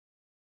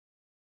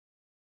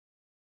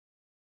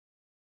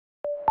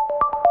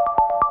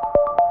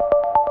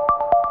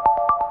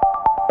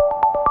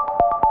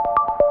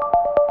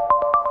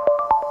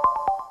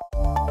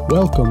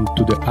Welcome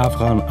to the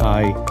Afghan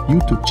Eye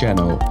YouTube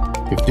channel.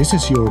 If this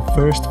is your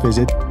first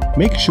visit,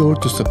 make sure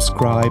to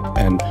subscribe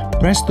and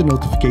press the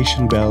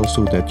notification bell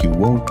so that you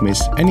won't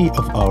miss any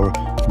of our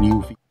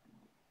new videos.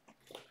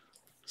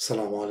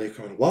 Assalamu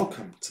alaikum and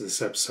welcome to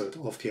this episode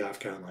of the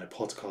Afghan Eye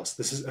podcast.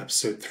 This is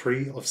episode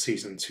 3 of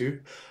season 2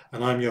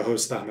 and I'm your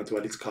host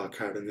Ahmed-Waleed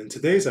Kakar, and in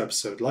today's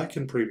episode, like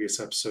in previous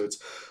episodes,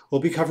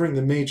 we'll be covering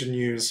the major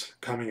news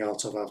coming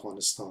out of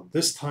Afghanistan,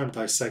 this time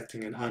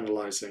dissecting and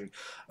analysing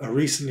a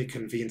recently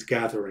convened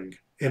gathering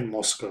in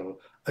Moscow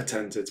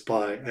attended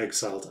by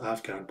exiled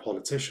Afghan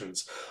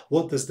politicians.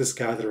 What does this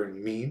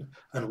gathering mean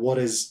and what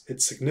is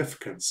its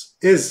significance?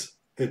 Is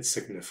it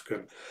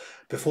significant?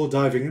 Before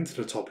diving into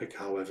the topic,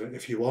 however,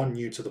 if you are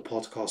new to the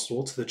podcast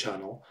or to the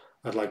channel,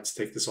 I'd like to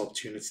take this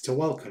opportunity to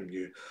welcome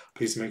you.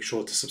 Please make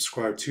sure to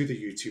subscribe to the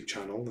YouTube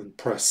channel and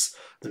press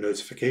the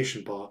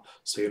notification bar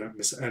so you don't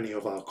miss any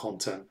of our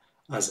content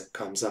as it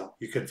comes out.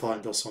 You can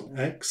find us on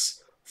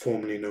X,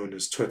 formerly known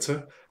as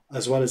Twitter,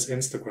 as well as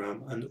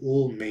Instagram and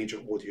all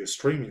major audio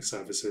streaming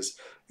services,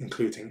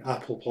 including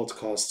Apple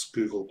Podcasts,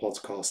 Google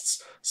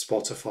Podcasts,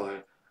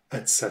 Spotify,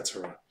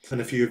 etc.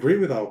 And if you agree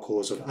with our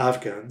cause of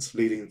Afghans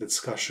leading the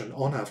discussion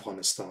on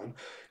Afghanistan,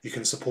 you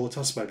can support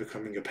us by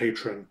becoming a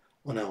patron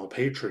on our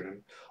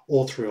Patreon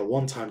or through a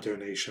one-time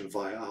donation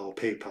via our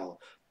PayPal.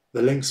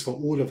 The links for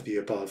all of the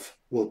above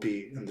will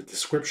be in the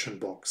description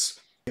box.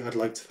 I'd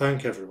like to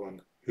thank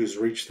everyone who's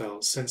reached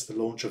out since the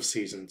launch of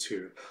season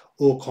 2,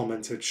 or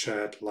commented,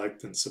 shared,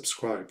 liked and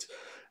subscribed.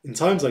 In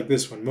times like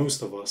this, when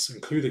most of us,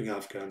 including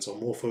Afghans, are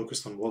more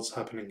focused on what's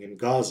happening in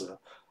Gaza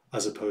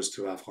as opposed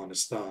to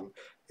Afghanistan,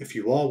 if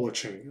you are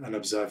watching and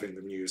observing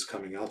the news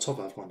coming out of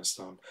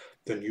Afghanistan,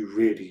 then you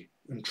really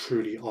and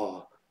truly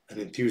are an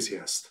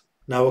enthusiast.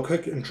 Now, a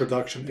quick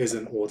introduction is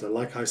in order.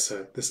 Like I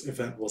said, this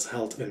event was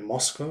held in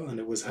Moscow, and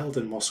it was held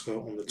in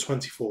Moscow on the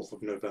 24th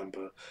of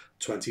November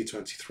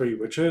 2023,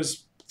 which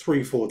is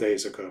 3-4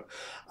 days ago.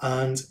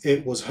 And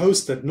it was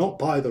hosted not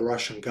by the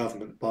Russian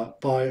government,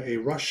 but by a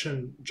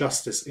Russian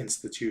justice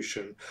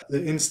institution,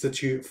 the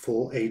Institute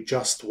for a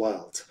Just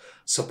World,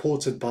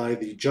 supported by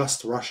the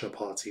Just Russia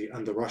Party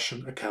and the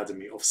Russian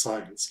Academy of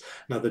Science.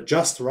 Now, the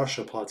Just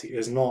Russia Party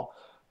is not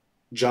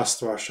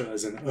just Russia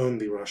as in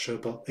only Russia,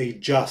 but a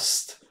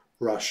just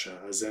Russia,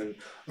 as in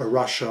a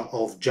Russia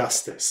of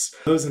justice.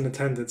 Those in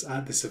attendance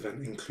at this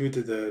event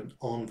included an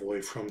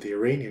envoy from the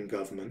Iranian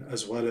government,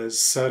 as well as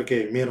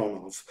Sergei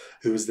Mironov,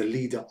 who is the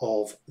leader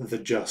of the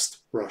Just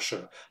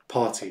Russia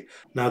Party.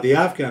 Now, the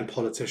Afghan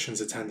politicians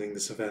attending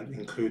this event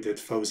included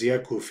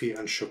Fawzia Koofi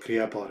and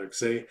Shukria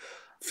Barakzai,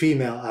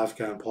 female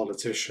Afghan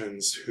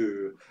politicians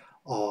who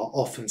are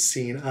often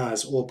seen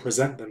as or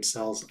present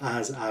themselves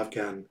as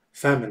Afghan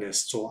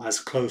feminists or as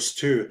close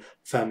to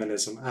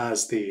feminism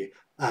as the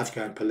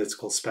Afghan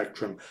political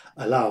spectrum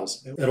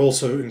allows. It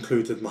also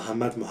included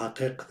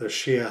Muhaqqiq, the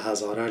Shia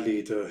Hazara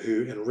leader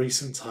who in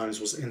recent times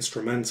was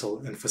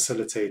instrumental in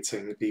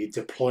facilitating the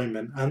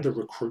deployment and the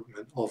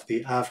recruitment of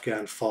the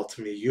Afghan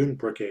Fatimiyun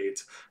Brigade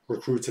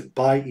recruited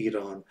by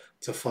Iran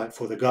to fight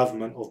for the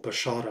government of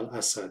Bashar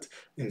al-Assad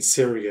in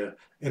Syria,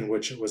 in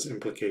which it was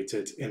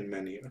implicated in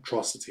many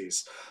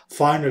atrocities.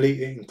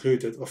 Finally, it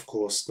included, of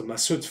course, the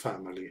Massoud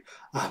family.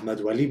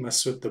 Ahmad Wali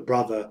Massoud, the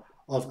brother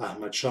of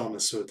Ahmad Shah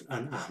Massoud,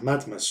 and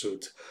Ahmad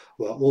Massoud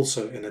were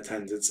also in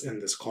attendance in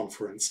this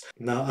conference.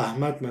 Now,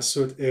 Ahmad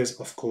Massoud is,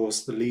 of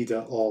course, the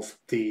leader of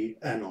the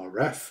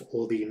NRF,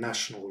 or the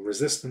National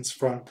Resistance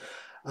Front,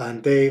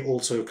 and they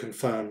also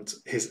confirmed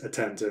his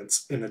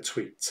attendance in a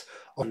tweet.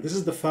 And this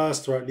is the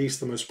first, or at least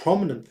the most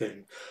prominent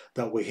thing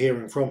that we're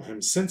hearing from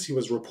him since he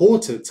was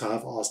reported to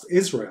have asked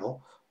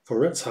Israel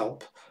for its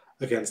help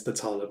against the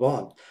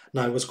Taliban.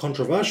 Now, it was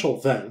controversial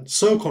then,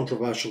 so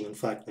controversial in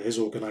fact that his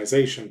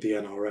organization, the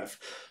NRF,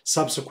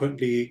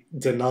 subsequently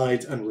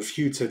denied and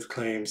refuted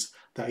claims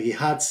that he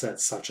had said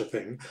such a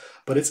thing,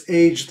 but it's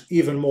aged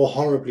even more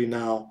horribly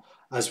now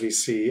as we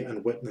see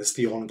and witness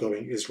the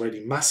ongoing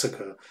Israeli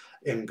massacre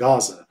in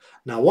Gaza.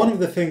 Now, one of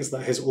the things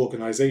that his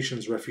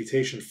organization's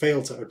refutation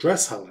failed to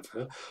address,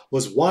 however,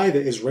 was why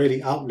the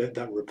Israeli outlet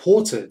that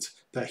reported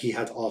that he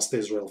had asked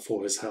Israel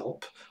for his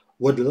help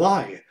would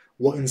lie.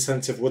 What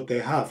incentive would they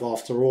have?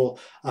 After all,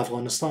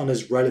 Afghanistan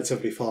is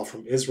relatively far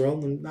from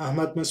Israel, and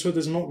Ahmad Massoud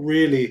is not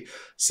really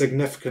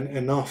significant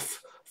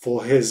enough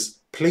for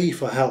his plea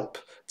for help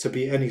to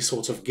be any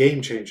sort of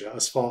game changer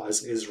as far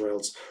as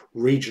Israel's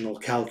regional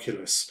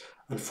calculus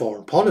and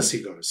foreign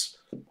policy goes.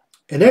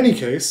 In any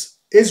case,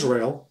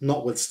 Israel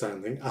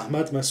notwithstanding,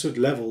 Ahmad Massoud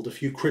leveled a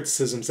few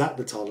criticisms at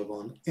the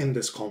Taliban in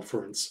this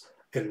conference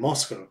in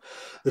Moscow.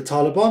 The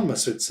Taliban,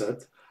 Massoud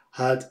said,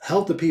 had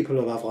held the people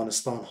of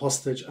Afghanistan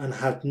hostage and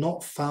had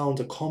not found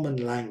a common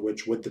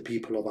language with the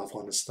people of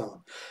Afghanistan.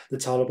 The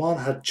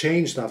Taliban had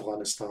changed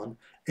Afghanistan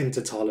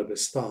into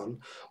Talibistan,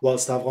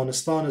 whilst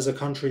Afghanistan is a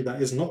country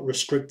that is not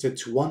restricted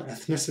to one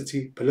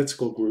ethnicity,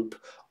 political group,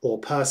 or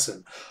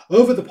person.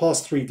 Over the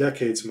past 3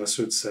 decades,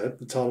 Massoud said,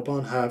 the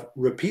Taliban have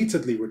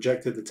repeatedly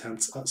rejected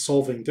attempts at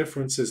solving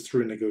differences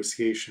through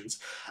negotiations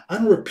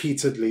and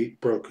repeatedly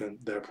broken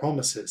their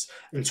promises.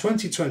 In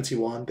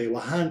 2021, they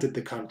were handed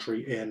the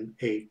country in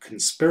a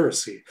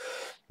conspiracy.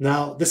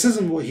 Now, this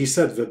isn't what he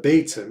said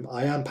verbatim.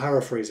 I am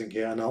paraphrasing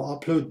here, and I'll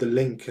upload the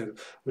link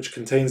which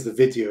contains the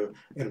video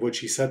in which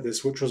he said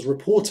this, which was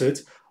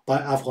reported by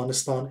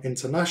Afghanistan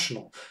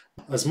International.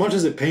 As much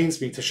as it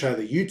pains me to share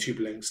the YouTube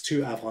links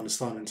to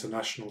Afghanistan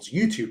International's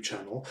YouTube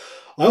channel,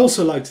 I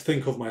also like to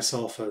think of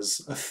myself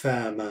as a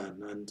fair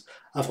man, and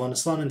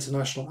Afghanistan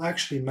International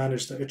actually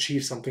managed to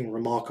achieve something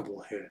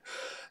remarkable here.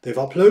 They've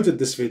uploaded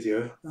this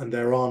video, and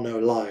there are no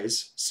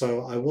lies,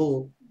 so I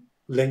will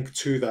link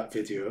to that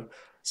video,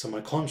 so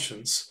my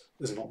conscience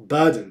is not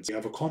burdened. We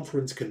have a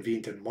conference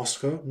convened in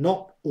Moscow,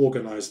 not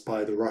organized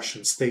by the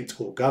Russian state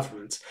or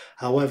government,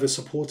 however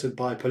supported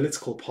by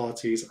political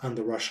parties and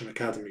the Russian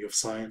Academy of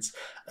Science,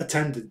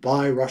 attended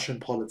by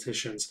Russian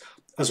politicians,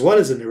 as well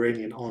as an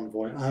Iranian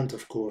envoy and,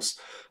 of course,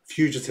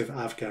 fugitive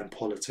Afghan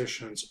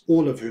politicians,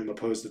 all of whom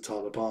oppose the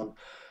Taliban,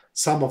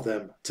 some of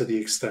them to the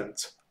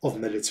extent of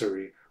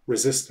military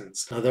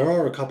resistance. Now, there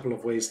are a couple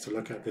of ways to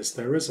look at this.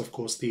 There is, of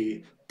course,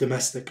 the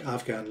domestic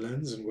Afghan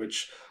lens, in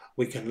which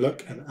we can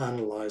look and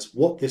analyze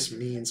what this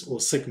means or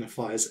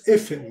signifies,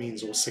 if it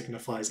means or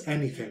signifies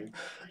anything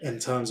in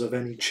terms of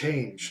any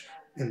change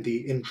in the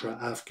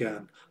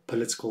intra-Afghan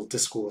political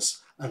discourse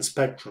and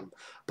spectrum.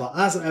 But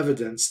as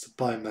evidenced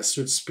by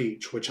Massoud's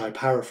speech, which I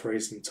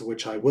paraphrased and to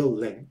which I will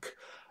link,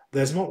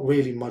 there's not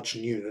really much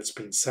new that's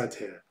been said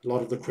here. A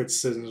lot of the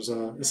criticisms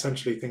are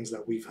essentially things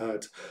that we've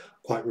heard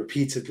quite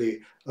repeatedly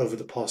over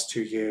the past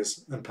 2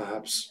 years, and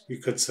perhaps you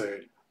could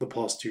say the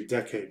past 2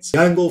 decades. The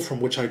angle from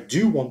which I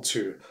do want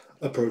to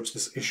approach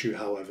this issue,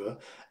 however,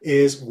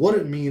 is what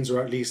it means,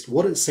 or at least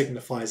what it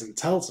signifies and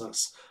tells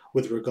us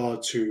with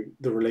regard to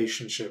the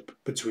relationship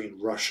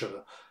between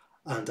Russia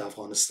and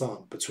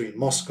Afghanistan, between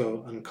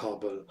Moscow and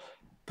Kabul,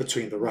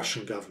 between the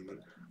Russian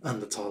government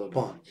and the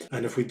Taliban.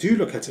 And if we do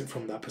look at it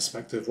from that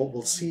perspective, what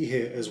we'll see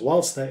here is,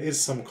 whilst there is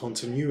some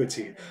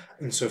continuity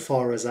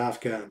insofar as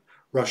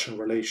Afghan-Russian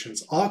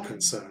relations are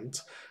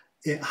concerned,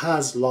 it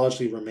has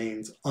largely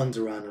remained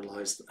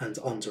underanalyzed and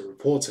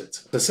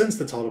underreported. So since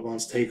the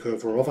Taliban's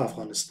takeover of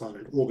Afghanistan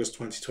in August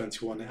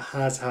 2021, it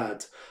has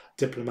had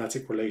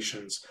diplomatic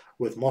relations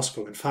with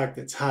Moscow. In fact,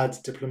 it's had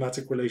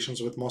diplomatic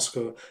relations with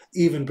Moscow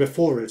even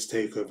before its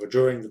takeover,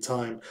 during the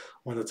time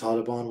when the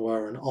Taliban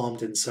were an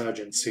armed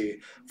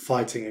insurgency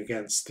fighting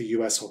against the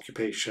US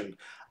occupation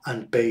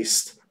and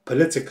based,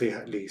 politically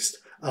at least,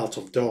 out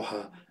of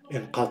Doha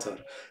in Qatar.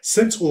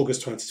 Since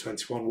August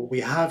 2021, what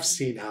we have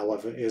seen,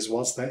 however, is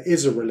whilst there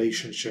is a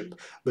relationship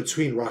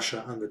between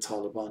Russia and the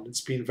Taliban,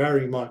 it's been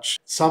very much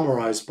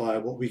summarized by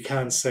what we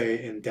can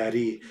say in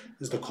Dari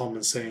is the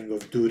common saying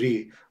of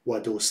Duri wa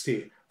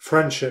dosti,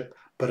 friendship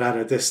but at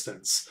a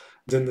distance.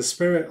 And in the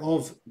spirit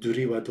of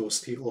Duri wa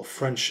dosti, or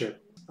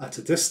friendship at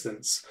a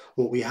distance,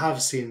 what we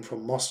have seen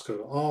from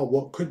Moscow are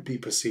what could be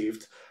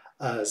perceived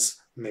as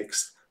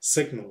mixed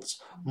signals.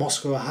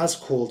 Moscow has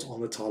called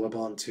on the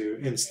Taliban to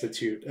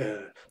institute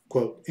a,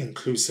 quote,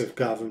 inclusive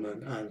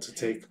government and to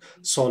take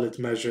solid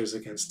measures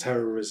against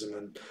terrorism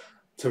and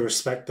to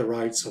respect the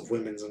rights of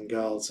women and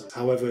girls.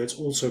 However, it's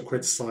also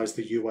criticized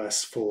the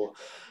US for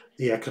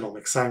the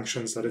economic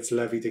sanctions that it's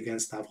levied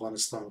against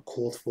Afghanistan,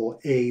 called for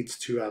aid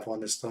to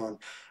Afghanistan,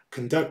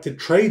 conducted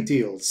trade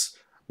deals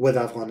with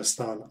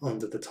Afghanistan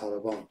under the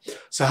Taliban.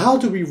 So how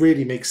do we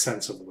really make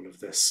sense of all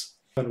of this?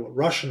 And what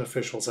Russian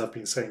officials have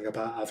been saying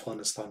about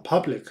Afghanistan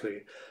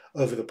publicly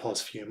over the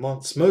past few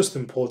months, most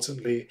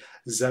importantly,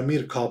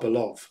 Zamir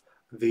Kabulov,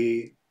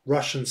 the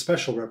Russian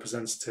special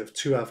representative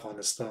to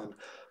Afghanistan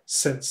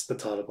since the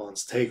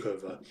Taliban's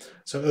takeover.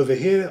 So over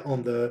here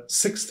on the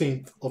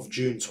 16th of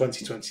June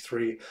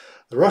 2023,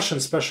 the Russian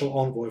special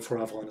envoy for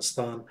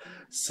Afghanistan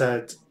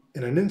said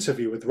in an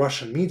interview with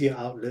Russian media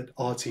outlet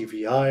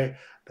RTVI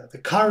that the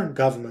current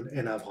government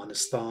in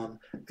Afghanistan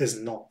is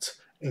not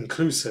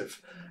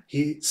inclusive.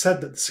 He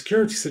said that the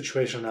security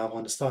situation in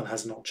Afghanistan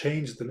has not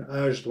changed and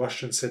urged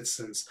Russian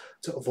citizens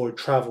to avoid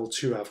travel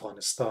to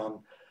Afghanistan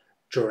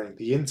during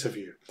the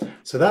interview.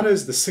 So that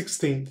is the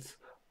 16th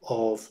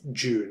of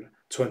June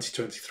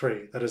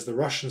 2023. That is the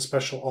Russian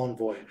special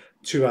envoy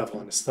to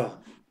Afghanistan.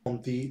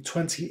 On the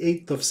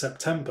 28th of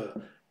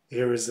September,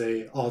 here is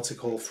an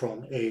article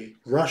from a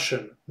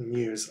Russian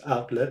news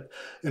outlet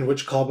in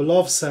which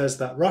Kabulov says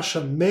that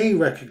Russia may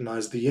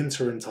recognize the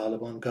interim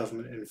Taliban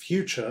government in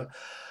future,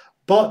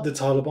 but the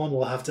Taliban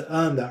will have to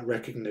earn that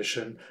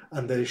recognition,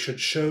 and they should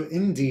show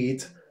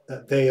indeed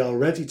that they are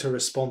ready to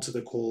respond to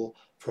the call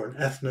for an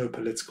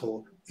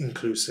ethnopolitical,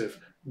 inclusive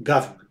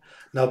government.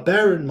 Now,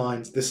 bear in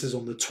mind, this is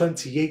on the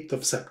 28th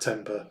of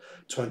September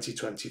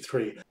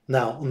 2023.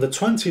 Now, on the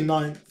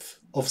 29th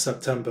of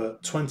September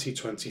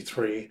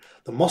 2023,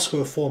 the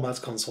Moscow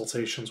format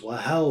consultations were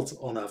held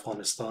on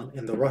Afghanistan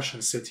in the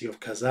Russian city of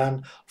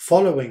Kazan,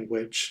 following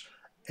which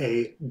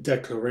a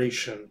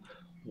declaration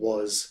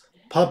was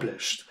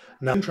published.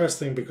 Now,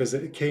 interesting because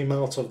it came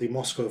out of the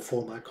Moscow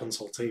format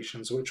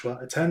consultations, which were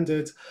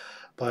attended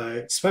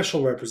by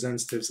special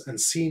representatives and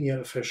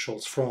senior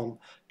officials from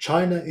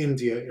China,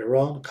 India,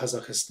 Iran,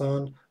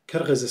 Kazakhstan,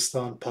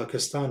 Kyrgyzstan,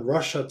 Pakistan,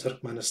 Russia,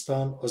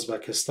 Turkmenistan,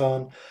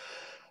 Uzbekistan,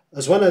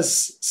 as well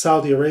as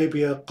Saudi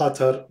Arabia,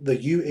 Qatar, the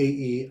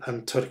UAE,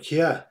 and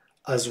Turkey,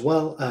 as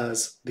well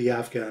as the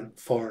Afghan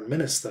foreign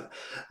minister.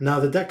 Now,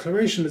 the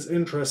declaration is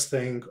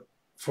interesting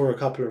for a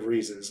couple of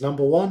reasons.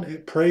 Number one,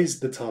 it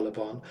praised the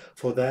Taliban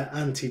for their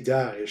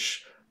anti-Daesh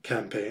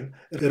campaign.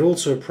 It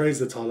also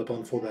praised the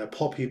Taliban for their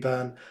poppy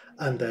ban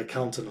and their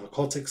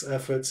counter-narcotics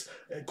efforts.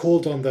 It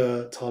called on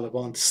the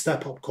Taliban to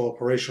step up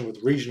cooperation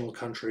with regional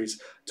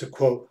countries to,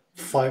 quote,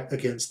 fight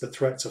against the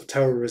threats of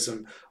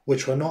terrorism,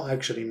 which were not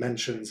actually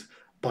mentioned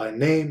by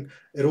name.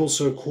 It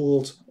also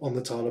called on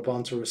the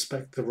Taliban to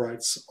respect the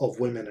rights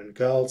of women and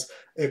girls.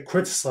 It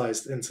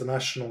criticized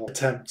international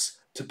attempts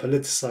to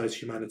politicize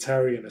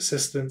humanitarian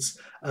assistance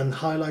and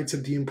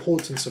highlighted the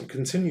importance of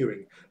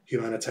continuing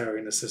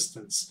humanitarian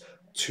assistance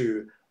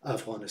to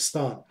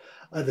Afghanistan.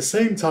 At the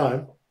same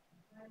time,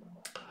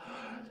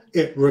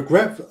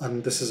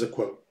 and this is a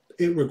quote,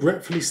 it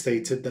regretfully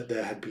stated that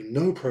there had been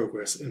no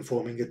progress in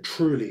forming a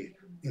truly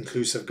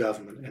inclusive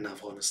government in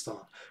Afghanistan,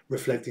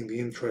 reflecting the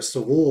interests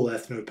of all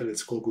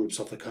ethnopolitical groups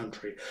of the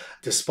country,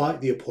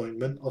 despite the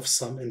appointment of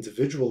some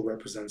individual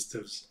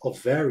representatives of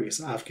various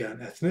Afghan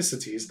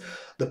ethnicities.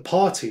 The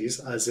parties,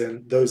 as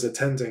in those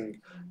attending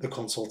the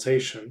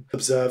consultation,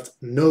 observed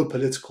no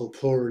political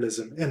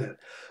pluralism in it.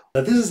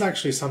 Now, this is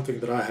actually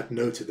something that I had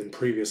noted in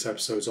previous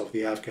episodes of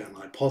the Afghan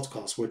Eye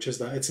podcast, which is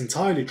that it's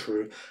entirely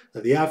true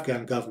that the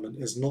Afghan government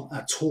is not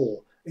at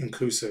all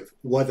inclusive,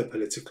 whether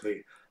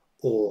politically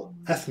or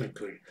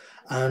ethnically.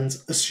 And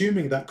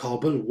assuming that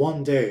Kabul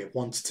one day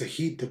wants to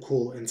heed the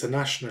call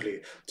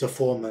internationally to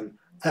form an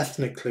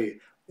ethnically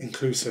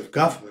inclusive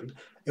government,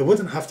 it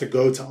wouldn't have to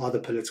go to other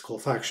political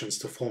factions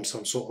to form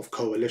some sort of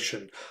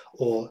coalition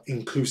or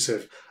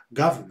inclusive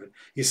government.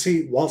 You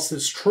see, whilst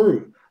it's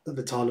true that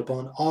the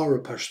Taliban are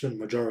a Pashtun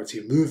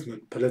majority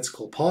movement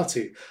political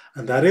party,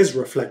 and that is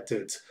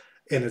reflected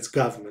in its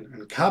government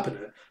and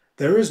cabinet,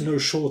 there is no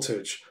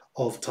shortage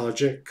of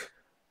Tajik,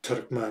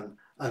 Turkmen,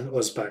 and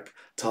Uzbek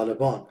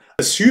Taliban.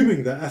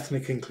 Assuming that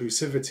ethnic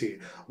inclusivity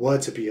were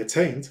to be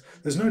attained,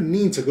 there's no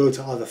need to go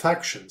to other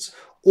factions.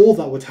 All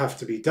that would have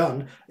to be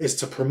done is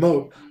to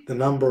promote the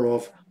number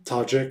of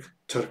Tajik,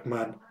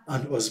 Turkmen,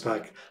 and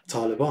Uzbek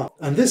Taliban.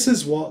 And this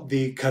is what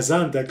the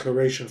Kazan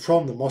Declaration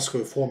from the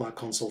Moscow format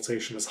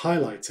consultation has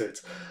highlighted,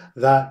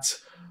 that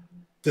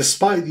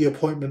despite the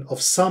appointment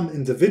of some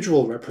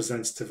individual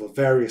representative of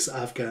various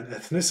Afghan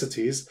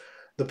ethnicities,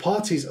 the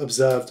parties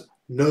observed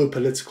no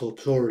political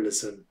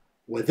pluralism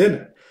within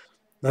it.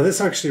 Now,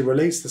 this actually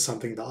relates to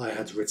something that I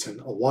had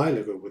written a while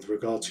ago with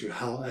regard to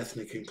how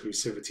ethnic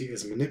inclusivity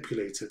is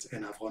manipulated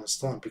in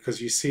Afghanistan.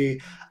 Because you see,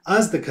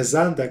 as the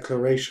Kazan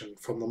Declaration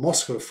from the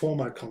Moscow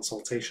format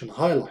consultation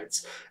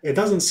highlights, it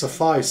doesn't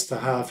suffice to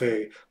have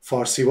a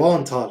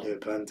Farsiwan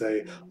Talib and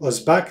a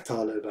Uzbek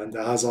Talib and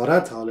a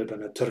Hazara Talib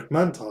and a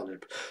Turkmen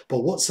Talib.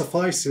 But what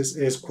suffices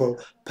is, quote,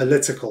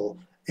 political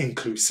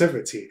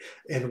inclusivity,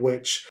 in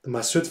which the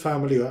Massoud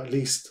family, or at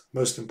least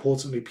most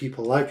importantly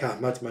people like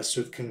Ahmad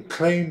Massoud, can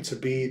claim to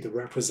be the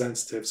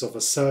representatives of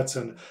a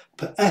certain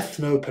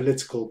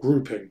ethno-political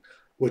grouping,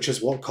 which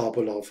is what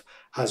Kabulov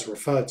has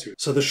referred to.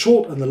 So the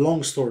short and the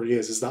long story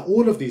is that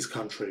all of these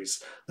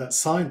countries that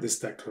signed this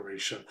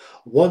declaration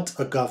want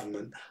a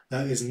government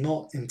that is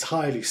not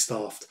entirely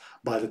staffed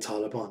by the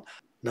Taliban.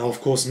 Now, of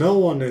course, no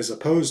one is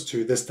opposed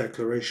to this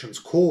declaration's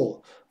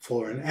call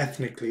for an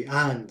ethnically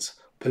and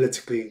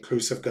politically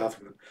inclusive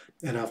government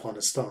in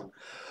Afghanistan.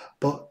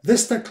 But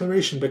this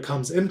declaration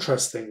becomes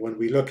interesting when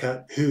we look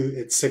at who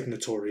its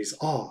signatories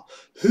are.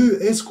 Who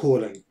is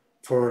calling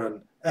for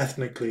an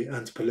ethnically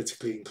and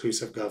politically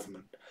inclusive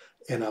government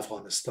in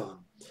Afghanistan?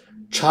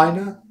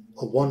 China,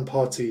 a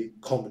one-party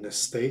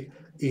communist state.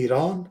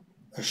 Iran,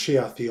 a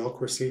Shia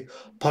theocracy.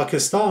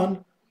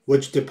 Pakistan,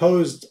 which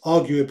deposed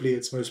arguably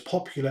its most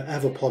popular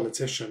ever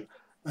politician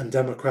and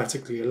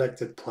democratically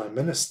elected prime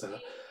minister,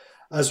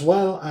 as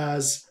well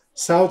as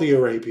Saudi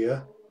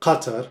Arabia,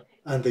 Qatar,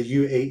 and the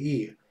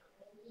UAE.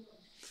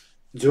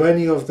 Do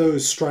any of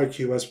those strike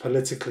you as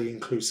politically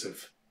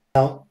inclusive?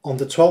 Now, on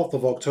the 12th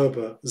of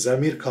October,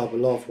 Zamir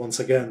Kabulov,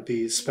 once again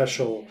the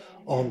special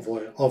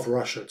envoy of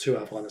Russia to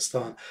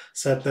Afghanistan,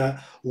 said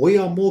that we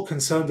are more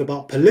concerned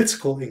about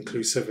political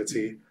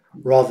inclusivity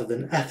rather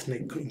than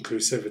ethnic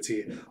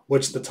inclusivity,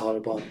 which the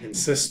Taliban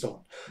insist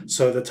on.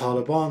 So the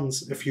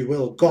Taliban's, if you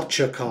will,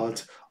 gotcha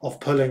card of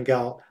pulling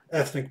out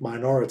ethnic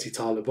minority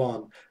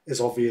Taliban is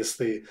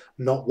obviously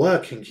not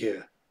working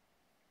here.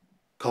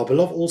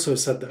 Kabulov also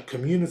said that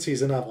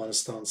communities in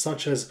Afghanistan,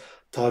 such as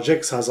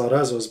Tajiks,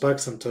 Hazaras,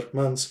 Uzbeks, and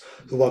Turkmens,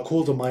 who are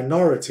called a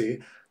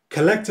minority,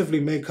 collectively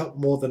make up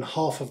more than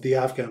half of the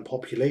Afghan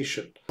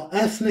population.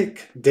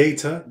 Ethnic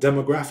data,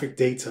 demographic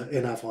data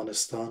in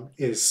Afghanistan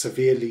is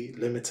severely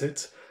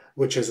limited,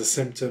 which is a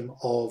symptom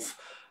of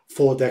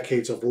 4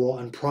 decades of war,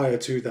 and prior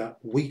to that,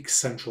 weak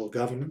central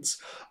governance.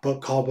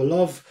 But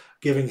Kabulov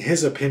giving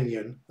his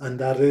opinion, and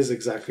that is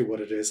exactly what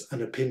it is,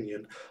 an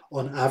opinion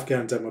on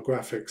Afghan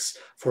demographics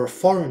for a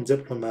foreign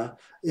diplomat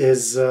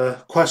is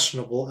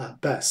questionable at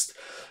best.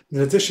 In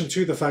addition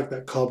to the fact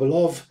that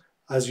Kabulov,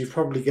 as you've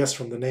probably guessed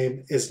from the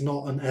name, is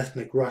not an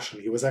ethnic Russian.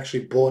 He was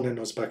actually born in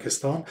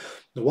Uzbekistan.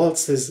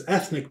 Whilst his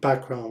ethnic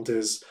background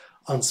is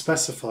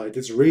unspecified,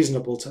 it's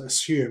reasonable to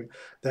assume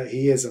that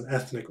he is an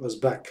ethnic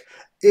Uzbek.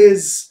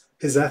 Is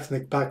his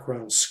ethnic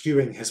background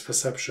skewing his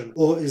perception,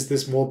 or is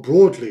this more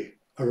broadly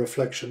a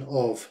reflection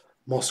of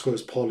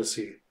Moscow's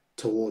policy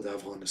toward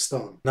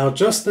Afghanistan? Now,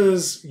 just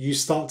as you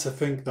start to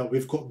think that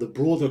we've got the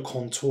broader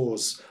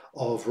contours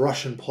of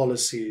Russian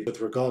policy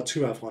with regard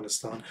to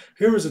Afghanistan,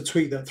 here is a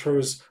tweet that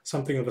throws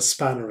something of a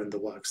spanner in the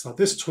works. Now,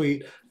 this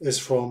tweet is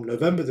from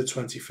November the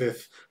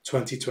 25th,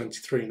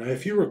 2023. Now,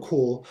 if you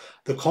recall,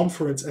 the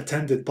conference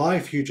attended by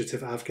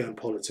fugitive Afghan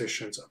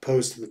politicians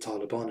opposed to the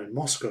Taliban in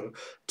Moscow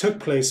took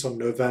place on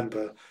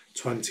November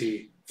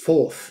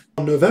 24th.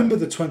 On November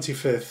the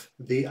 25th,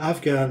 the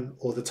Afghan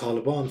or the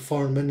Taliban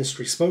Foreign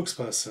Ministry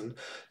spokesperson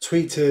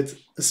tweeted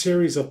a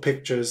series of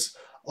pictures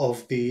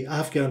of the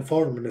Afghan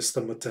Foreign Minister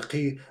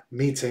Muhaqqiq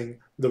meeting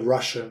the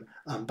Russian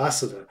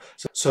ambassador.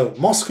 So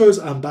Moscow's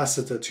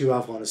ambassador to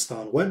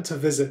Afghanistan went to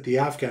visit the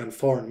Afghan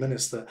Foreign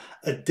Minister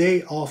a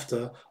day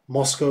after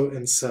Moscow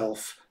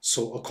itself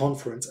saw a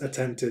conference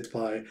attended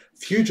by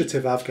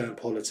fugitive Afghan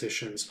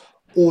politicians,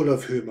 all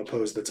of whom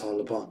opposed the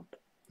Taliban.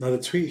 Now, the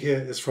tweet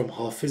here is from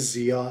Hafiz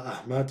Zia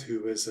Ahmad,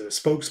 who is a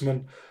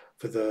spokesman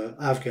for the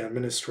Afghan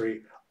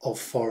Ministry of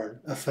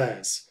Foreign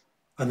Affairs.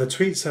 And the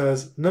tweet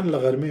says, "Nan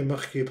lagarme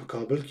makhki pa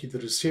Kabul ki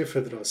Russiya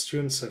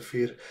Federasyon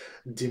Safir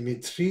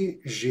Dmitry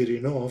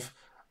Zhirinov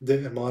de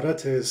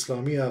Imarat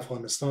Islami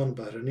Afghanistan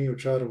Bahrani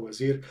Ujar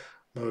Wazir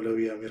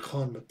Maulawi Amir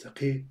Khan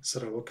Muttaqi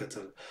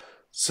Sarawakatal."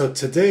 So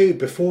today,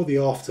 before the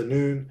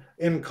afternoon,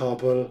 in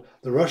Kabul,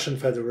 the Russian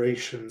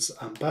Federation's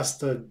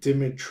ambassador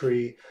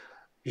Dmitry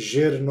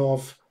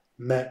Zhirinov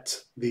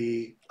met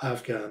the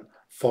Afghan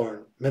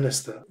foreign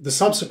minister. The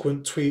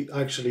subsequent tweet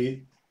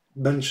actually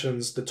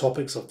mentions the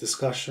topics of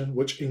discussion,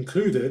 which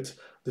included,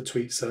 the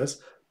tweet says,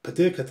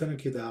 "پدې کتنه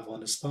کې د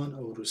افغانستان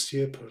او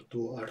روسیې پر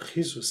دوه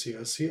اړخیزو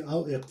سیاسي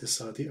او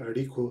اقتصادي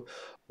اړیکو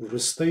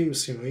وروستیو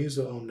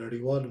سیمهییزو او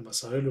نړیوالو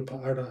مسایلو په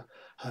اړه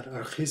هر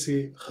اړخیزې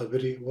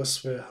خبرې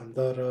وسوې.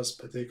 همداراز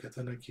په دې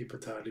کتنه کې په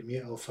تعلیمي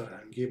او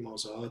فرهنګي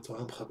موضوعاتو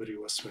هم خبرې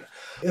وسوې."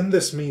 In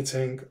this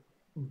meeting,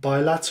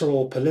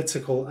 bilateral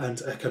political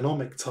and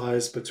economic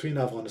ties between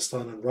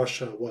Afghanistan and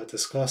Russia were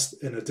discussed,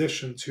 in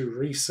addition to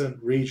recent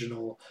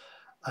regional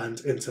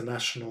and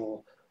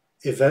international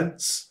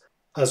events,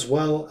 as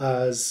well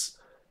as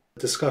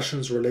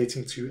discussions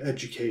relating to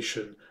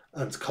education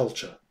and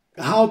culture.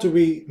 How do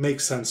we make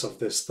sense of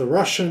this? The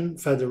Russian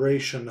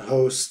Federation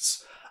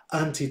hosts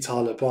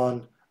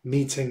anti-Taliban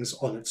meetings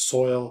on its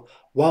soil,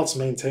 whilst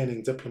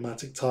maintaining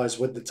diplomatic ties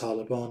with the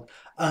Taliban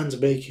and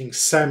making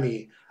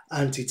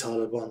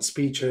anti-Taliban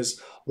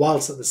speeches,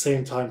 whilst at the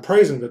same time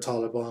praising the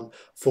Taliban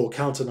for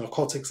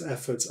counter-narcotics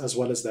efforts as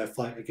well as their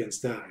fight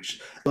against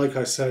Daesh. Like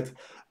I said,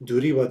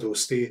 duri wa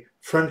dosti,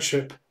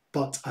 friendship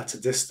but at a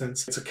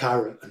distance. It's a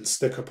carrot and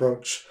stick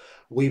approach.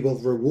 We will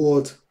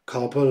reward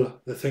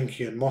Kabul. The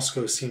thinking in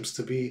Moscow seems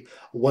to be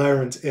where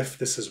and if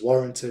this is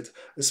warranted,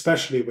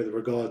 especially with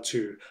regard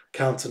to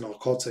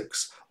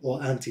counter-narcotics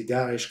or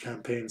anti-Daesh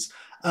campaigns,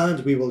 and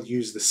we will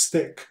use the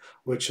stick,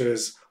 which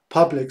is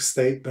public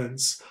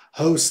statements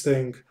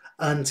hosting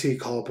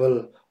anti-Kabul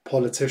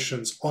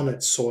politicians on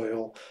its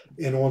soil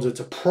in order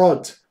to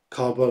prod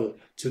Kabul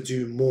to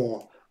do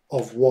more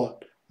of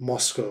what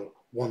Moscow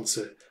wants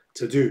it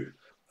to do.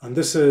 And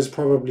this is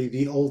probably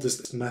the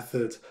oldest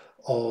method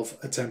of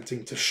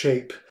attempting to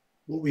shape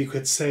what we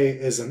could say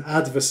is an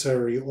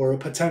adversary or a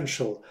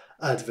potential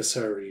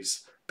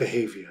adversary's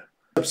behavior.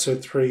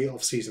 Episode 3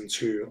 of Season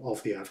 2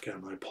 of the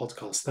Afghan Eye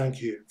podcast.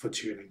 Thank you for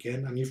tuning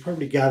in. And you've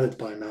probably gathered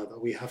by now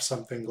that we have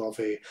something of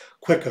a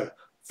quicker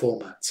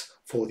format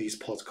for these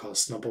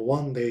podcasts. Number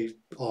one, they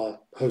are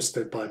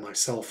hosted by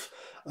myself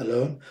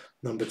alone.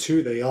 Number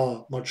two, they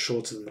are much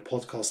shorter than the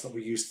podcast that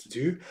we used to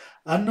do.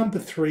 And number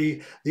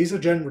three, these are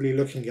generally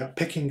looking at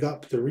picking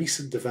up the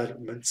recent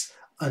developments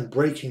and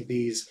breaking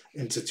these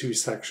into two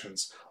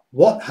sections.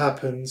 What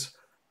happened?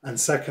 And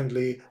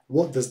secondly,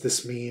 what does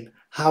this mean?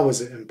 How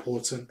is it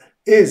important?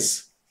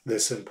 Is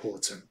this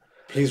important?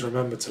 Please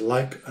remember to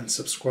like and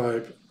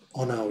subscribe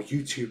on our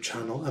YouTube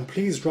channel, and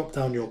please drop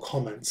down your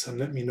comments and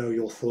let me know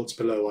your thoughts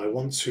below. I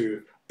want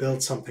to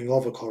build something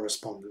of a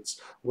correspondence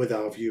with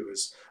our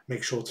viewers.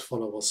 Make sure to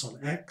follow us on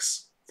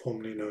X,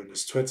 formerly known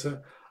as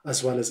Twitter,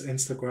 as well as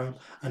Instagram.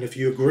 And if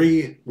you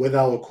agree with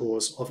our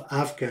cause of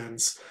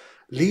Afghans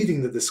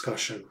leading the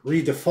discussion,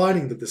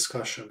 redefining the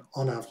discussion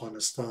on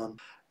Afghanistan,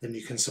 then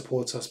you can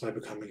support us by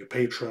becoming a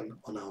patron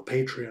on our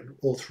Patreon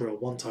or through a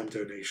one-time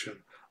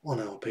donation on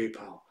our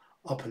PayPal.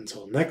 Up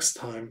until next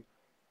time,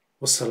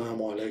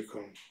 wassalamu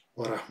alaikum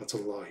wa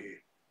rahmatullahi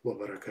wa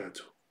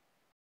barakatuh.